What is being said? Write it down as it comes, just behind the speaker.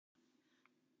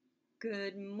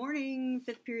Good morning,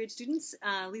 fifth period students.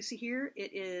 Lisa here.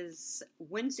 It is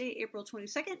Wednesday, April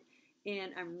 22nd,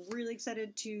 and I'm really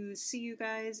excited to see you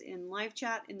guys in live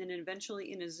chat and then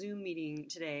eventually in a Zoom meeting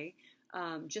today.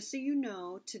 Just so you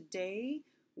know, today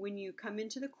when you come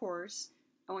into the course,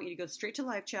 I want you to go straight to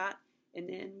live chat, and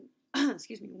then,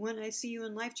 excuse me, when I see you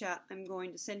in live chat, I'm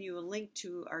going to send you a link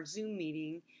to our Zoom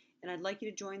meeting, and I'd like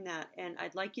you to join that, and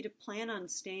I'd like you to plan on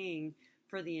staying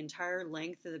for the entire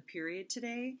length of the period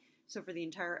today. So for the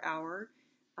entire hour,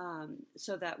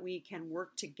 so that we can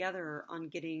work together on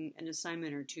getting an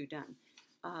assignment or two done.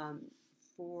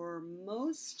 For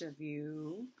most of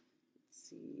you, let's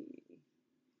see,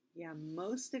 yeah,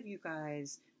 most of you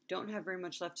guys don't have very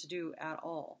much left to do at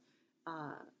all.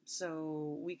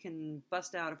 So we can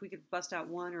bust out, if we could bust out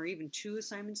one or even two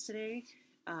assignments today,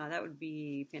 that would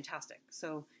be fantastic.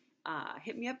 So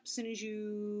hit me up as soon as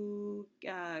you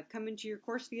come into your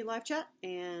course via live chat,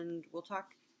 and we'll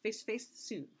talk face-to-face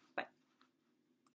soon.